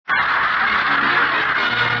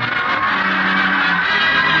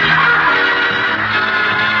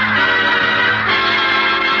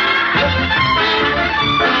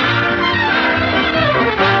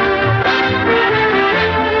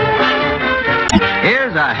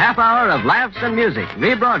Here's a half hour of laughs and music,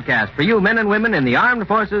 rebroadcast for you men and women in the armed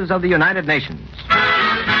forces of the United Nations.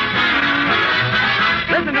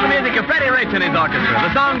 Listen to the music of Freddie Rich and his orchestra,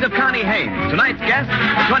 the songs of Connie Haynes. Tonight's guest, the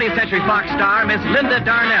 20th Century Fox star, Miss Linda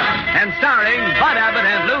Darnell, and starring Bud Abbott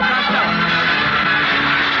and Lou Costello.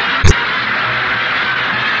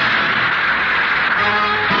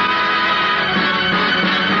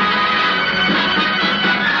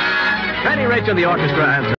 Freddie Rich and the orchestra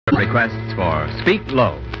answer requests for Speak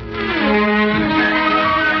Low.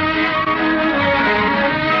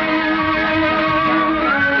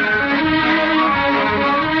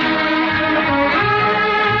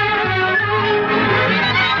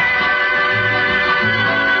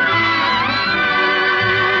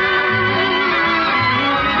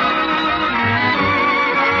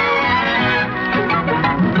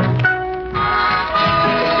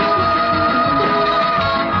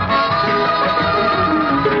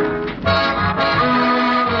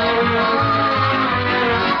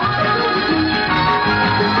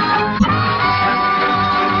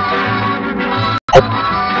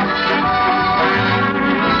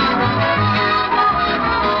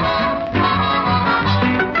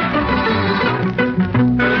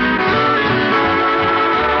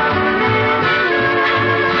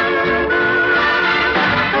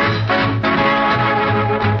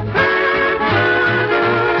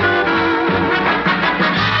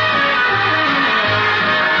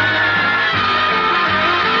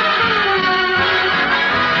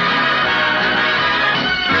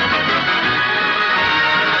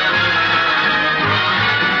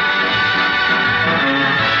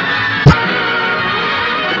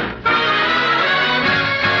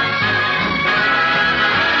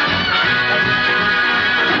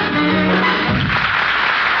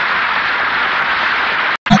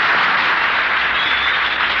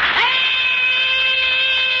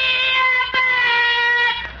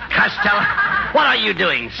 Costello, what are you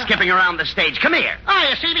doing, skipping around the stage? Come here. Oh,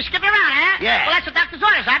 you see me skipping around, huh? Yeah. Well, that's the doctor's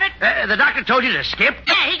orders, Abbott. The doctor told you to skip?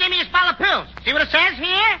 Yeah, he gave me his bottle of pills. See what it says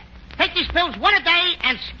here? Take these pills one a day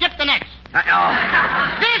and skip the next.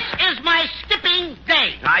 This is my skipping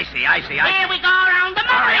day. I see. Here we go around the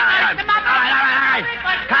motor. All right.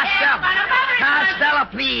 Costello,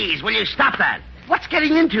 please, will you stop that? What's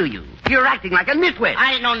getting into you? You're acting like a nitwit.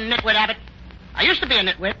 I ain't no nitwit, Abbott. I used to be a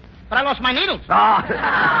nitwit, but I lost my needles. Oh,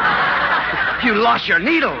 you lost your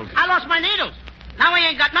needles. I lost my needles. Now I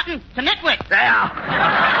ain't got nothing to nitwit.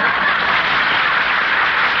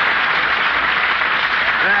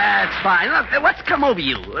 That's fine. Look, what's come over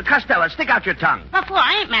you? Costello, stick out your tongue. What for?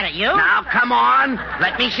 I ain't mad at you. Now, come on.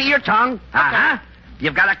 Let me see your tongue. Uh-huh.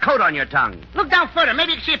 You've got a coat on your tongue. Look down further.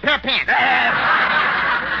 Maybe you can see a pair of pants.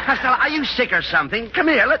 Costello, are you sick or something? Come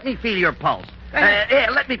here. Let me feel your pulse. Here,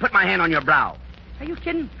 let me put my hand on your brow. Are you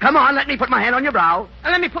kidding? Come on, let me put my hand on your brow.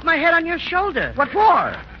 And let me put my head on your shoulder. What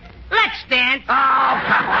for? Let's dance. Oh,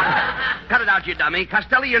 come on. Cut it out, you dummy.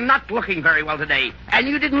 Costello, you're not looking very well today. And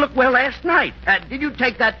you didn't look well last night. Did you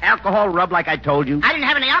take that alcohol rub like I told you? I didn't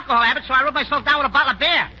have any alcohol, Abbott, so I rubbed myself down with a bottle of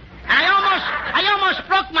beer. And I almost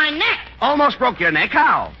broke my neck. Almost broke your neck?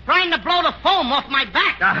 How? Trying to blow the foam off my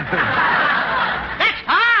back. That's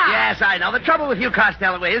hard. Yes, I know. The trouble with you,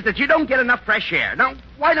 Costello, is that you don't get enough fresh air. Now,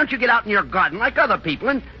 why don't you get out in your garden like other people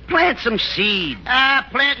and plant some seeds?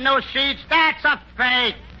 Plant no seeds. That's a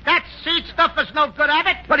fake. That seed stuff is no good,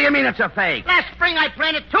 Abbott. What do you mean it's a fake? Last spring I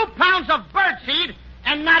planted 2 pounds of bird seed,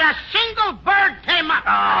 and not a single bird came up. Oh.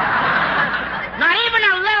 Not even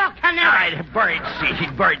a little canary. All right,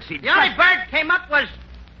 bird seed. The only bird came up was...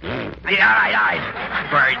 Yeah, all right.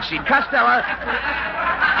 Bird seed. Costello,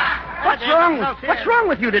 what's wrong? What's wrong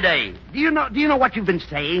with you today? Do you know what you've been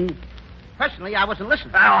saying? Personally, I wasn't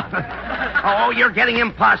listening. Oh, you're getting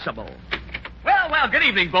impossible. Well, good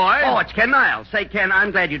evening, boys. Oh, it's Ken Niles. Say, Ken,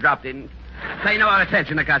 I'm glad you dropped in. Pay no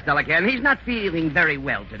attention to Costello, Ken. He's not feeling very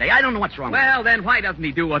well today. I don't know what's wrong with him. Well, then why doesn't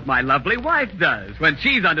he do what my lovely wife does? When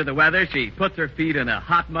she's under the weather, she puts her feet in a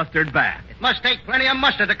hot mustard bath. It must take plenty of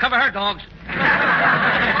mustard to cover her dogs. Oh,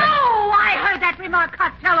 I heard that remark,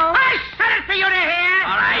 Costello. I said it for you to hear.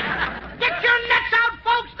 All right. Get your nets out,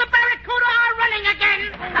 folks. The Barracuda are running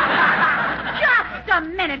again. Just a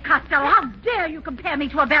minute, Costello. How dare you compare me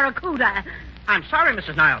to a barracuda? I'm sorry,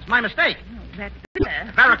 Mrs. Niles. My mistake. That's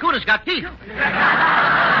Barracuda's got teeth.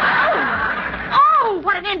 Oh,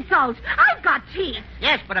 what an insult. I've got teeth.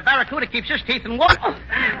 Yes, but a barracuda keeps his teeth in water. Oh.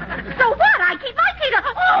 So what? I keep my teeth. Oh,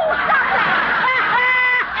 stop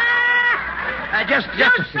that. Just You a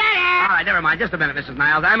said it. All right, never mind. Just a minute, Mrs.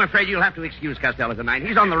 Niles. I'm afraid you'll have to excuse Costello tonight.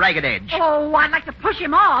 He's on the ragged edge. Oh, I'd like to push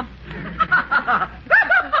him off.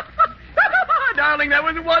 darling, that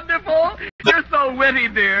was wonderful. You're so witty,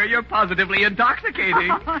 dear. You're positively intoxicating.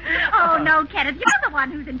 Oh, no, Kenneth. You're the one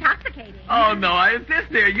who's intoxicating. Oh, no, I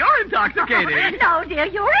insist, dear. You're intoxicating. No, dear,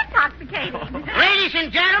 you're intoxicating. Ladies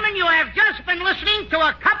and gentlemen, you have just been listening to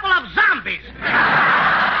a couple of zombies.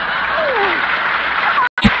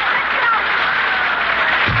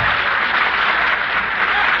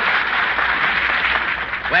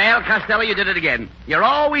 Well, Costello, you did it again. You're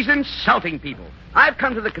always insulting people. I've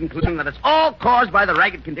come to the conclusion that it's all caused by the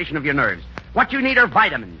ragged condition of your nerves. What you need are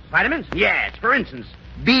vitamins. Vitamins? Yes, for instance,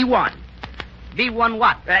 B1. B1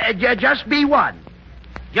 what? Just B1.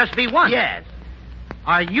 Just B1? Yes.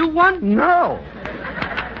 Are you one? No.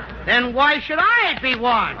 Then why should I be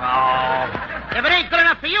one? Oh. If it ain't good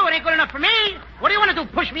enough for you, it ain't good enough for me. What do you want to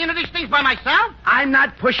do, push me into these things by myself? I'm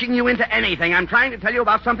not pushing you into anything. I'm trying to tell you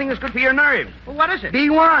about something that's good for your nerves. Well, what is it?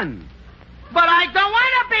 B1. But I don't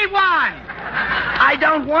want to be one. I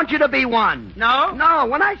don't want you to be one. No? No,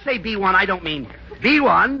 when I say B1, I don't mean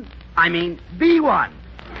B1. I mean B1.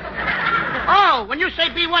 Oh, when you say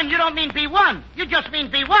B1, you don't mean B1. You just mean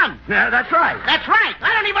B1. Yeah, that's right. That's right.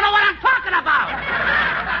 I don't even know what I'm talking about.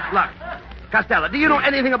 Look, Costello, do you know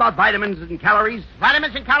anything about vitamins and calories?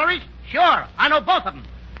 Vitamins and calories? Sure. I know both of them.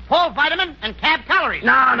 Whole vitamin and cab calories.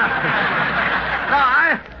 No, I'm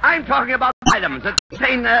talking about vitamins that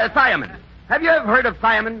contain thiamine. Have you ever heard of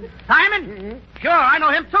thiamine? Thiamine? Mm-hmm. Sure, I know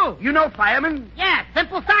him too. You know thiamine? Yeah,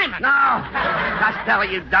 simple thiamine. No. Costello,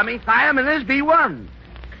 you dummy. Thiamine is B1.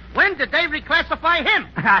 When did they reclassify him?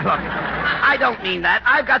 Look, I don't mean that.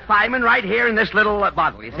 I've got thiamine right here in this little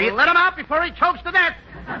bottle. You see it? Let him out before he chokes to death.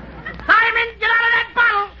 Simon, get out of that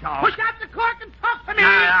bottle. Oh. Push out the cork and talk to me. All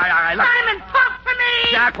right, look. Simon, talk to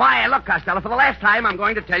me. Quiet. Look, Costello, for the last time, I'm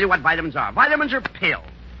going to tell you what vitamins are. Vitamins are pills.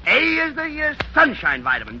 A is the sunshine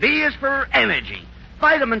vitamin. B is for energy.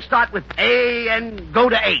 Vitamins start with A and go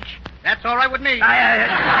to H. That's all right with me.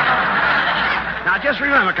 Now, just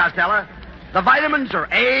remember, Costello, the vitamins are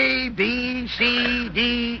A, B, C,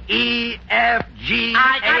 D, E, F, G,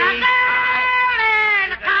 I got A. a girl in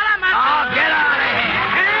the collar, my Oh, get out of here.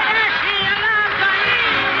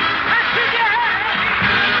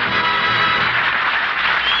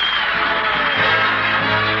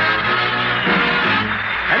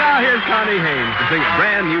 And now here's Connie Haynes to sing a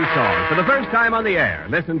brand new song for the first time on the air.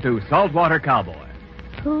 Listen to Saltwater Cowboy.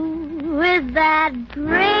 Who is that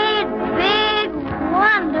great, big,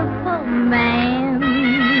 wonderful man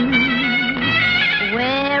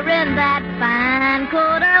wearing that fine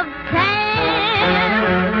coat of tan?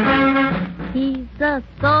 He's a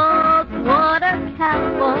saltwater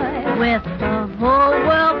cowboy with the whole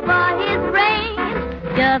world for his reins.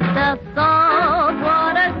 Just a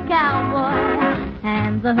saltwater cowboy,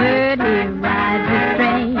 and the herd he rides is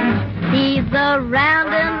strange. He's a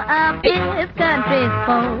rounding up his country's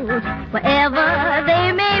foes, wherever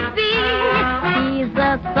they may be. He's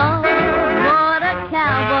a saltwater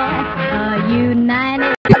cowboy, a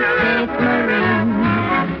United States Marine.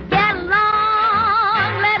 Get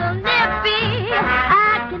along, little Nippy,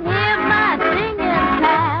 I can hear my singing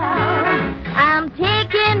pal. I'm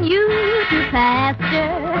taking you to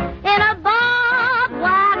pasture in a barbed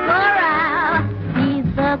wire corral. He's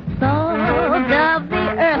the salt of the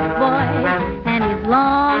earth, boy, and he's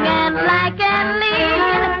long and lank and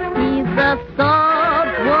lean. He's the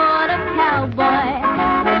saltwater cowboy,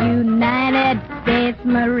 a United States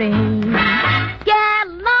Marine. Get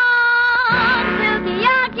along, Silky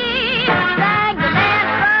Yankee, sang the man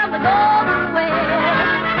from the Golden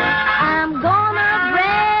West. I'm gonna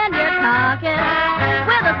brand your carcass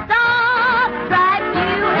with a star-striped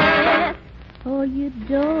U.S. Oh, you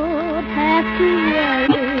don't have to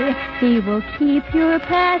worry, he will keep your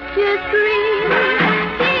pastures green.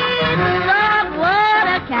 He's a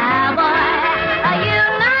saltwater cowboy, a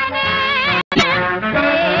United States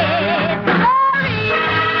Marine.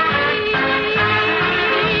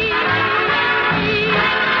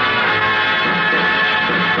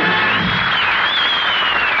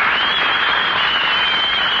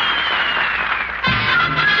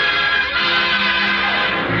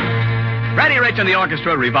 Freddie Rich and the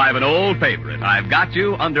orchestra revive an old favorite, I've Got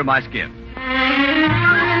You Under My Skin.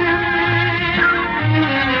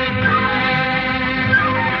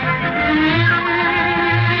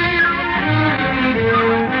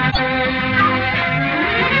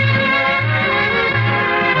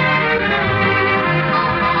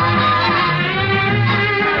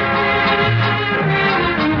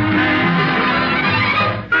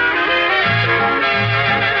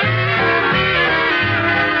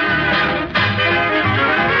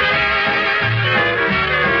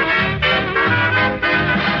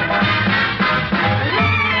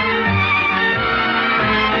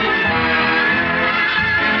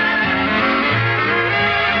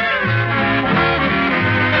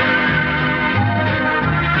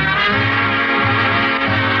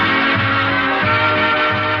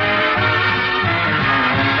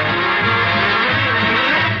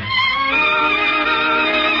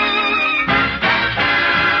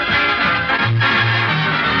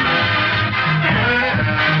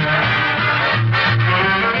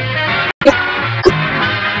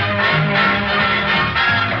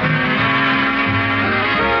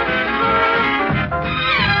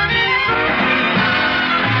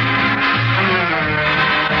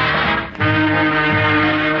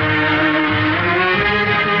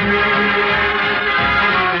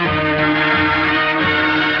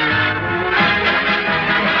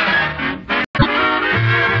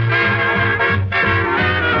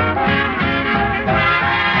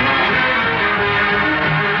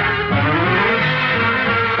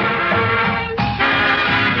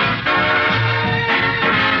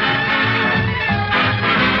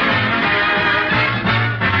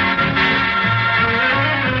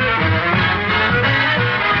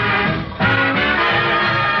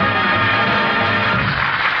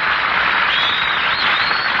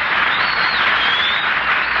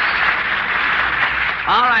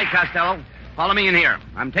 All right, Costello. Follow me in here.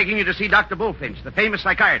 I'm taking you to see Dr. Bullfinch, the famous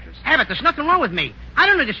psychiatrist. Abbott, there's nothing wrong with me. I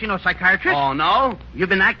don't need to see no psychiatrist. Oh, no? You've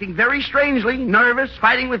been acting very strangely, nervous,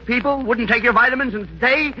 fighting with people, wouldn't take your vitamins, and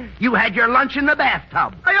today you had your lunch in the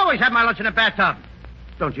bathtub. I always have my lunch in the bathtub.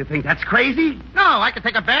 Don't you think that's crazy? No, I can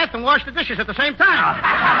take a bath and wash the dishes at the same time.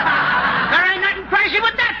 There ain't nothing crazy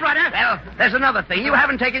with that, brother. Well, there's another thing. You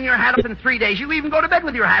haven't taken your hat off in 3 days. You even go to bed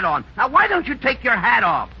with your hat on. Now, why don't you take your hat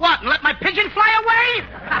off? What, and let my pigeon fly away?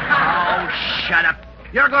 Oh, shut up.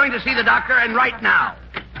 You're going to see the doctor, and right now.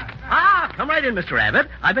 Come right in, Mr. Abbott.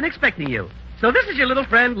 I've been expecting you. So this is your little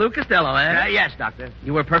friend, Lou Costello, eh? Yes, doctor.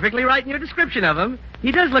 You were perfectly right in your description of him.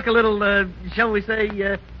 He does look a little, shall we say,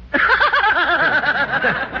 Yes.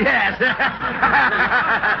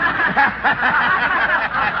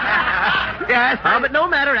 Yes. But no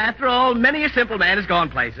matter. After all, many a simple man has gone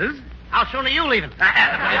places. How soon are you leaving?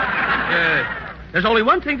 There's only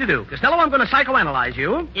one thing to do. Costello, I'm going to psychoanalyze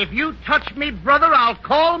you. If you touch me, brother, I'll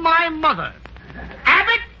call my mother.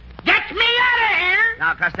 Abbott, get me out of here!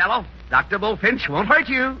 Now, Costello, Dr. Bullfinch won't hurt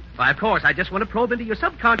you. Why, of course, I just want to probe into your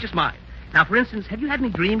subconscious mind. Now, for instance, have you had any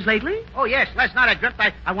dreams lately? Oh, yes. Last night I dreamt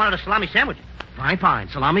I wanted a salami sandwich. Fine.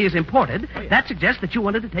 Salami is imported. Oh, yeah. That suggests that you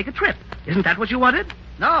wanted to take a trip. Isn't that what you wanted?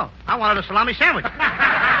 No, I wanted a salami sandwich.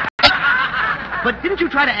 But didn't you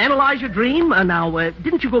try to analyze your dream?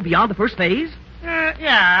 Didn't you go beyond the first phase?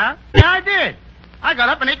 Yeah, I did. I got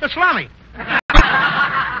up and ate the salami.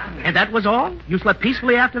 And that was all? You slept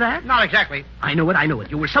peacefully after that? Not exactly. I know it.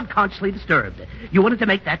 You were subconsciously disturbed. You wanted to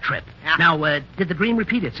make that trip. Yeah. Now, did the dream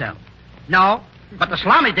repeat itself? No, but the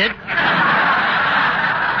salami did.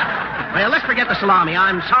 Well, let's forget the salami.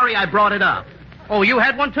 I'm sorry I brought it up. Oh, you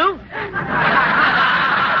had one, too?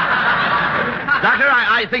 Doctor,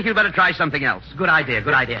 I think you'd better try something else. Good idea.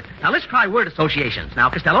 Now, let's try word associations. Now,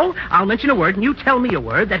 Costello, I'll mention a word, and you tell me a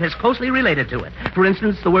word that is closely related to it. For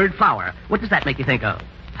instance, the word flower. What does that make you think of?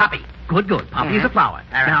 Poppy. Good. Poppy is a flower.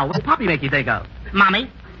 Right. Now, what does poppy make you think of? Mommy.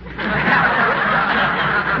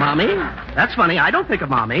 Mommy? That's funny. I don't think of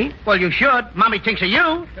mommy. Well, you should. Mommy thinks of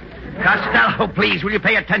you. Costello, please, will you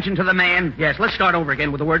pay attention to the man? Yes, let's start over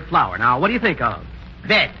again with the word flower. Now, what do you think of?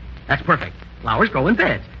 Bed. That's perfect. Flowers grow in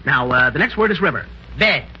beds. Now, the next word is river.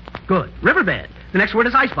 Bed. Good. Riverbed. The next word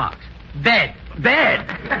is icebox. Bed. Bed?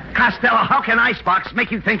 Costello, how can icebox make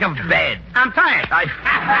you think of bed? I'm tired.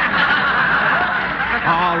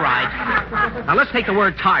 All right. Now, let's take the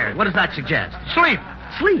word tired. What does that suggest? Sleep.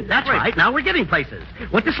 Sleep. That's right. Now we're getting places.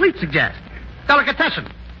 What does sleep suggest?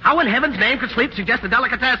 Delicatessen. How in heaven's name could sleep suggest a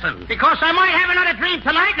delicatessen? Because I might have another dream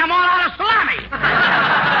tonight and I'm all out of salami.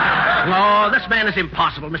 Oh, this man is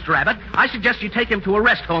impossible, Mr. Abbott. I suggest you take him to a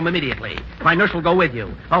rest home immediately. My nurse will go with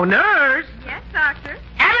you. Oh, nurse! Yes, doctor?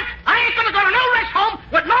 Abbott, I ain't going to go to no rest home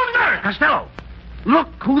with no nurse. Costello, look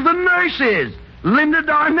who the nurse is. Linda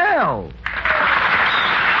Darnell.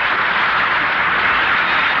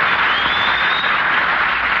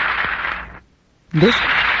 This...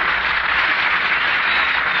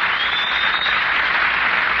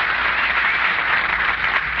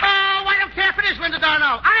 Linda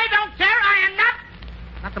Darnell. I don't care. I am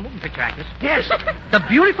not the moving picture actress. Yes. The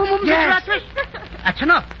beautiful moving Yes. picture actress? That's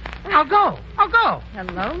enough. I'll go. Hello,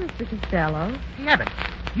 Mr. Costello. Hey, Abbott,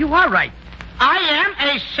 you are right. I am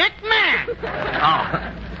a sick man.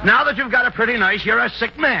 Oh, now that you've got a pretty nurse, you're a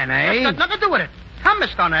sick man, eh? That's got nothing to do with it. Come,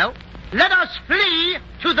 Miss Darnell. Let us flee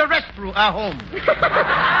to the restroom home.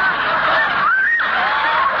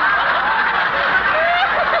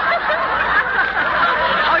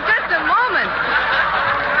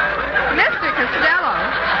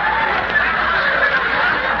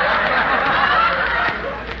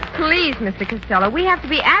 Please, Mr. Costello, we have to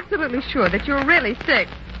be absolutely sure that you're really sick.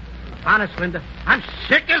 Honest, Linda, I'm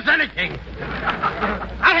sick as anything.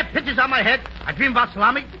 I have pigeons on my head. I dream about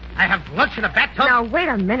salami. I have lunch in a bathtub. Now, wait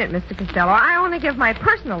a minute, Mr. Costello. I only give my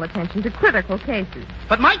personal attention to critical cases.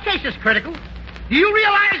 But my case is critical. Do you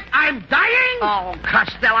realize I'm dying? Oh,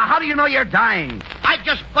 Costello, how do you know you're dying? I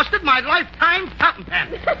just busted my lifetime fountain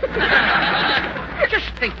pen.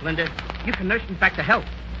 Just think, Linda. You can nurse me back to health.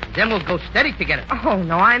 Then we'll go steady together. Oh,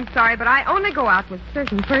 no, I'm sorry, but I only go out with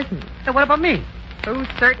certain persons. So what about me? Who's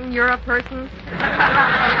certain you're a person?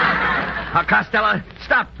 Costello,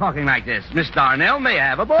 stop talking like this. Miss Darnell may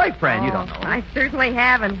have a boyfriend. You don't know. I certainly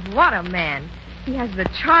have, and what a man. He has the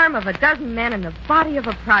charm of a dozen men and the body of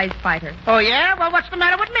a prize fighter. Oh, yeah? Well, what's the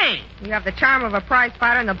matter with me? You have the charm of a prize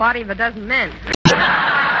fighter and the body of a dozen men. The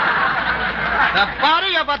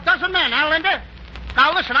body of a dozen men, huh, Linda?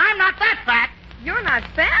 Now, listen, I'm not that fat. You're not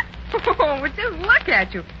fat? Oh, well, just look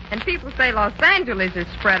at you. And people say Los Angeles is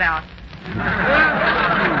spread out.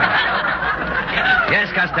 Yes,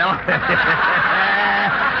 Costello.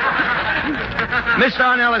 Miss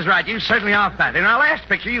Darnell is right. You certainly are fat. In our last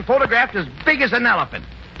picture, you photographed as big as an elephant.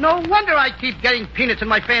 No wonder I keep getting peanuts in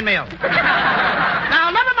my fan mail.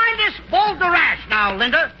 Now, never mind this boulder rash now,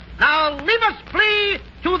 Linda. Now, leave us flee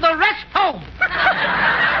to the rest home.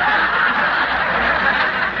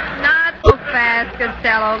 Not so fast,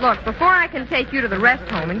 Costello. Look, before I can take you to the rest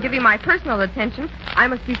home and give you my personal attention, I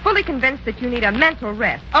must be fully convinced that you need a mental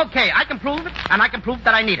rest. Okay, I can prove it, and I can prove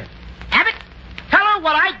that I need it. Abbott, tell her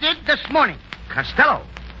what I did this morning. Costello,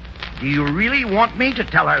 do you really want me to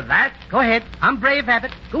tell her that? Go ahead. I'm brave,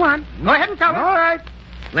 Abbott. Go on. Go ahead and tell her. All right.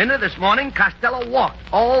 Linda, this morning, Costello walked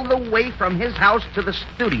all the way from his house to the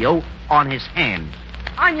studio on his hands.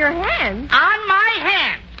 On your hands? On my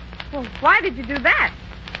hands. Well, why did you do that?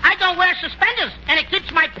 I don't wear suspenders, and it keeps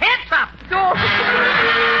my pants up.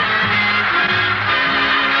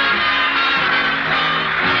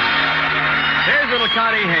 Here's little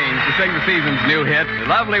Connie Haynes to sing the season's new hit, A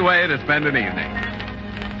Lovely Way to Spend an Evening.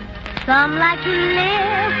 Some like to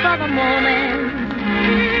live for the moment.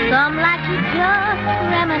 Some like to just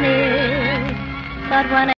reminisce. But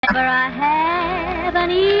whenever I have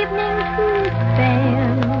an evening to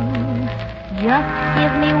spend, just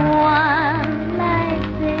give me one like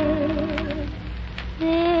this.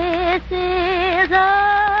 This is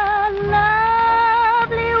a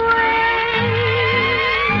lovely way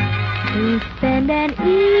to spend an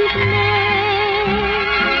evening.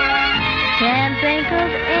 Can't think of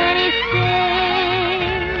anything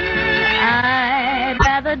I'd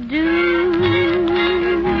rather do.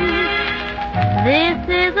 This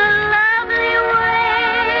is a lovely way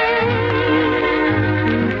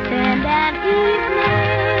to spend an evening.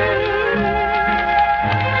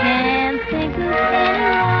 Can't think of anyone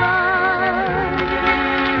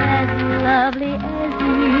as lovely as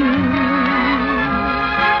you.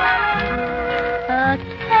 A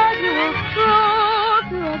casual stroll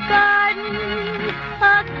through a garden, a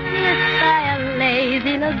kiss by a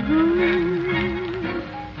lazy lagoon,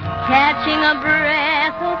 catching a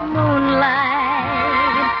breath of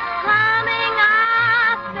moonlight, humming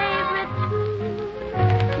our favorite tune.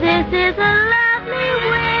 This is a lovely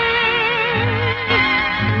way to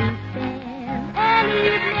spend an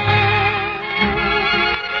evening.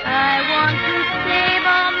 I want to save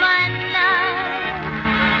all my nights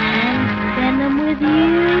and spend them with you.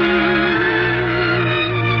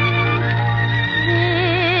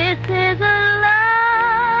 This is a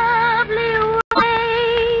lovely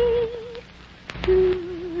way to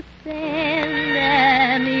spend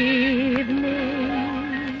an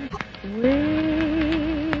evening with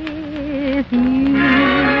you.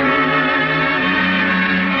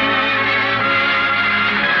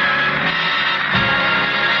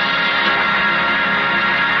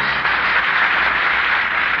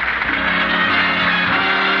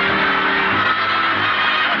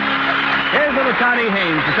 Here's little Connie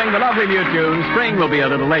Haynes to sing the lovely new tune, Spring Will Be a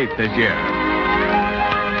Little Late This Year.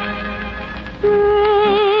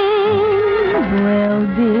 Will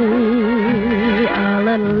be a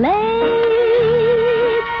little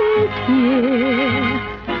late this year,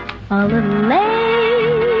 a little late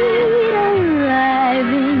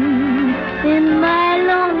arriving in my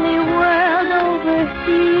lonely world over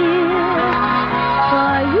here.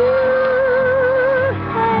 For you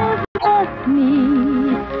have left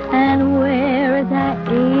me, and where is that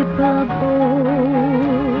April gold?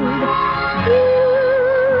 You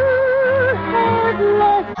have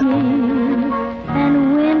left me, and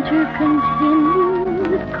winter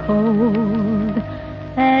continues cold,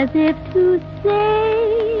 as if to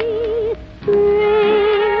say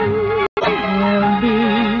spring will be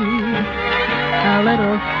a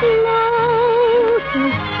little slow to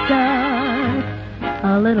start,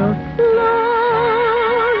 a little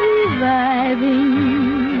slow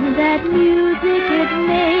reviving that music it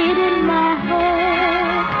made in my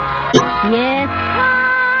heart. Yes,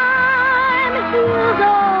 time heals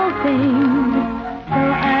all things, so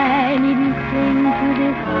I needn't cling to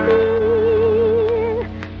this fear.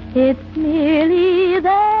 It's merely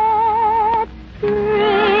that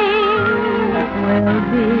spring will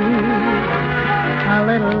be a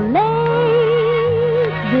little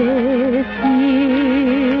late this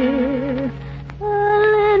year, a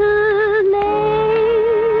little late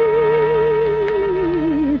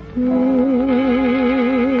this year.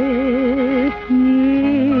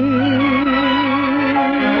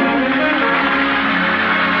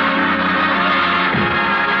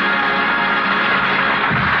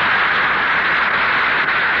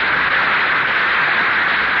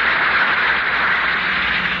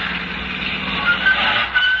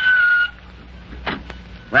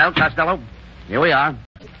 Well, Costello, here we are.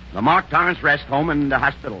 The Mark Torrance Rest Home and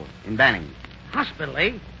Hospital in Banning. Hospital,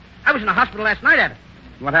 eh? I was in the hospital last night, Abbott.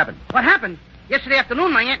 What happened? What happened? Yesterday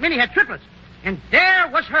afternoon, my Aunt Minnie had triplets. And there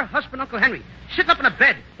was her husband, Uncle Henry, sitting up in a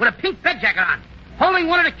bed with a pink bed jacket on, holding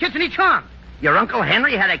one of the kids in each arm. Your Uncle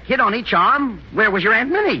Henry had a kid on each arm? Where was your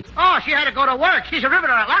Aunt Minnie? Oh, she had to go to work. She's a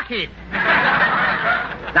riveter at Lockheed.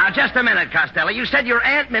 Now, just a minute, Costello. You said your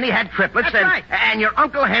Aunt Minnie had triplets. That's right. And your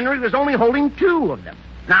Uncle Henry was only holding 2 of them.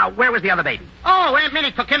 Now, where was the other baby? Oh, Aunt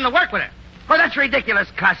Minnie took him to work with her. Well, that's ridiculous,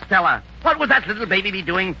 Costello. What would that little baby be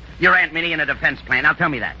doing, your Aunt Minnie, in a defense plan? Now, tell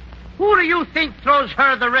me that. Who do you think throws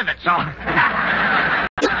her the rivets? Oh.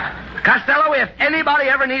 Costello, if anybody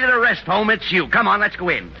ever needed a rest home, it's you. Come on, let's go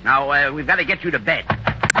in. Now, we've got to get you to bed.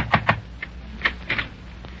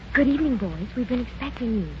 Good evening, boys. We've been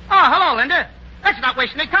expecting you. Oh, hello, Linda. Let's not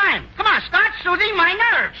waste any time. Come on, start soothing my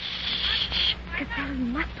nerves. Shh. Costello, you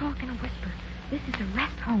must talk in a whisper. This is a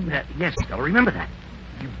rest home. Yes, Costello, remember that.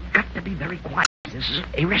 You've got to be very quiet. This is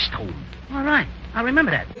a rest home. All right. I'll remember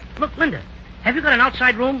that. Look, Linda, have you got an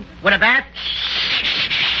outside room with a bath?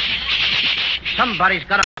 Somebody's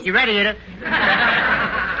got a radiator.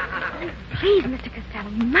 Please, Mr. Costello,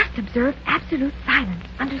 you must observe absolute silence.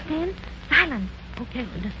 Understand? Silence. Okay,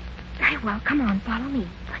 Linda. Very well. Come on, follow me.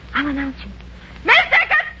 I'll announce you. Mr.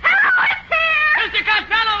 Costello is here! Mr.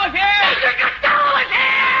 Costello is here! Mr. Costello is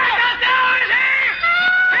here! Costello is here!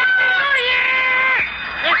 Happy New Year!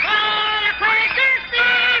 It's all a quick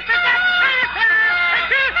Christmas!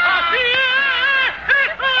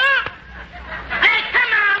 Hey, come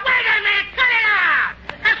on, wait a minute! Cut it out!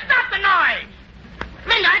 Now stop the noise!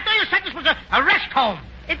 Linda, I thought you said this was a rest home.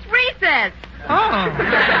 It's recess. Oh.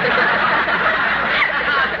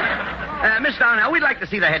 Miss Darnell, we'd like to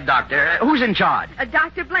see the head doctor. Who's in charge?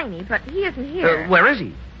 Dr. Blaney, but he isn't here. Where is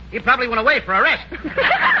he? He probably went away for a rest.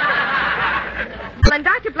 Well, in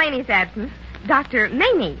Dr. Blaney's absence, Dr.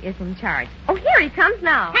 Maney is in charge. Oh, here he comes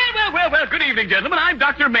now. Well, good evening, gentlemen. I'm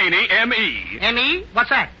Dr. Maney, M.E. M.E.? What's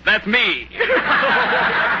that? That's me.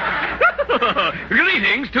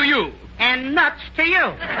 Greetings to you. And nuts to you.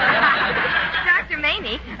 Dr.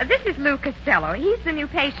 Maney, this is Lou Costello. He's the new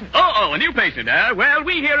patient. Oh, a new patient, eh? Well,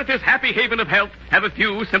 we here at this happy haven of health have a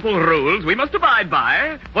few simple rules we must abide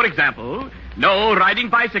by. For example, no riding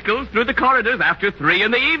bicycles through the corridors after 3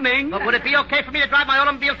 in the evening. But would it be okay for me to drive my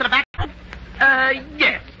automobile to the back?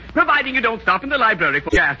 Yes, providing you don't stop in the library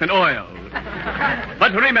for gas and oil.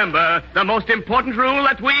 But remember, the most important rule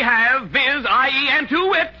that we have is, i.e., and to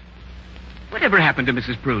wit, whatever happened to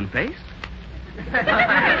Mrs. Pruneface?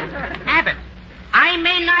 Abbott, I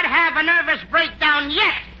may not have a nervous breakdown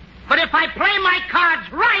yet, but if I play my cards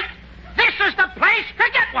right, this is the place to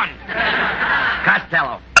get one.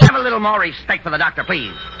 Costello, have a little more respect for the doctor,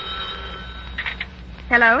 please.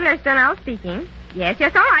 Hello, Nurse Darnell speaking. Yes,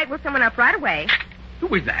 all right. We'll someone up right away.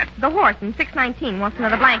 Who is that? The horse in 619 wants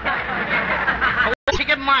another blanket. Why don't you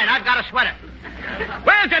give him mine? I've got a sweater.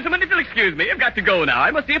 Well, gentlemen, if you'll excuse me, I've got to go now.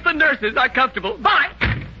 I must see if the nurses are comfortable. Bye.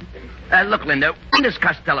 Look, Linda, when does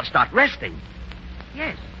Costello start resting?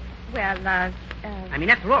 Yes. Well, I mean,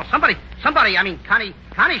 after all, somebody, Connie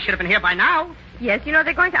should have been here by now. yes, you know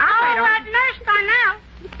they're going to operate on... Nurse Darnell,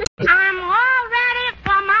 I'm all ready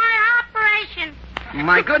for my operation.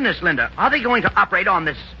 My goodness, Linda, are they going to operate on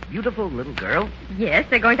this beautiful little girl? Yes,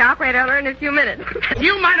 they're going to operate on her in a few minutes.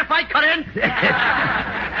 You mind if I cut in?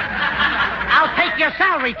 I'll take your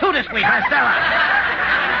salary, too, this week.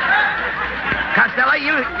 Costello,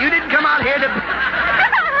 you didn't come out here to...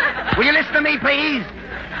 Will you listen to me, please?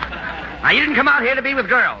 Now, you didn't come out here to be with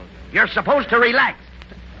girls. You're supposed to relax.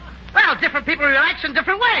 Well, different people relax in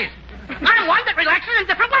different ways. I'm one that relaxes in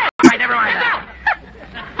different ways. All right, never mind that.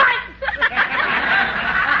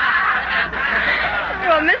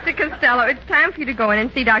 Well, Mr. Costello, it's time for you to go in and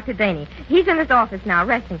see Dr. Daney. He's in his office now,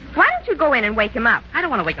 resting. Why don't you go in and wake him up? I don't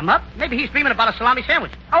want to wake him up. Maybe he's dreaming about a salami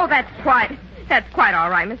sandwich. Oh, that's quite all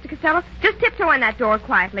right, Mr. Costello. Just tiptoe in that door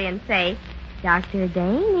quietly and say, Dr.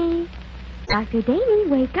 Daney. Dr. Daney,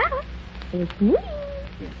 wake up. It's me.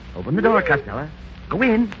 Open the door, Costello. Go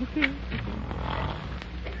in.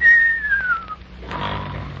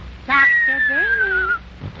 Dr. Daney.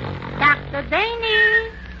 Dr.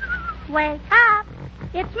 Daney. Wake up.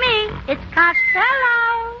 It's me. It's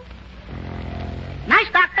Costello. Nice,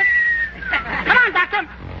 doctor. Come on, doctor.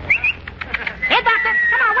 Here, doctor.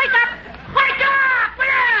 Come on, wake up. Wake up!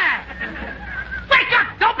 Wake up!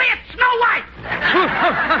 Don't be a Snow White!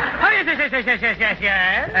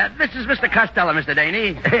 Yes. This is Mr. Costello, Mr.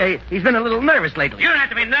 Daney. He's been a little nervous lately. You don't have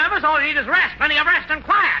to be nervous. All you need is rest. Plenty of rest and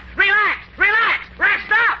quiet. Relax.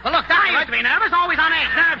 Rest up. Well, look, I used to be nervous, always on edge,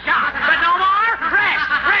 nerve shock. But no more. Rest.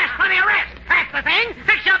 Plenty of rest. That's the thing.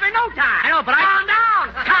 Fix you up in no time. I know, but Calm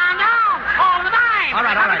down. All the time. All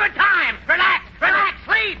right. Have a good time. Relax.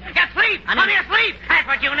 Sleep.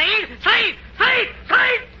 what you need. Sleep, sleep,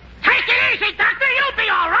 sleep. Take it easy, Doctor. You'll be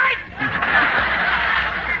all right.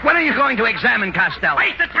 When are you going to examine Costello?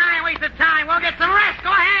 Waste of time, waste of time. We'll get some rest.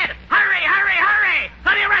 Go ahead. Hurry, hurry, hurry.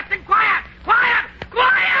 Plenty of rest and quiet. Quiet,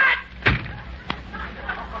 quiet.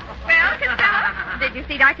 Well, Costello, did you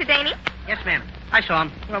see Dr. Daney? Yes, ma'am. I saw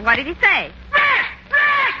him. Well, what did he say? Rest,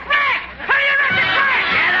 rest, rest. Plenty of rest and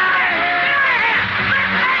quiet. Get out of here. Get out of here.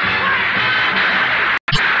 Rest, rest, quiet.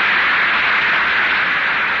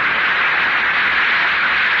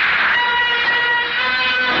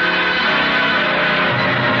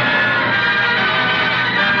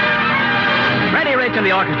 Freddie Rich and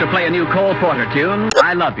the orchestra play a new Cole Porter tune,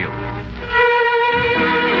 I Love You.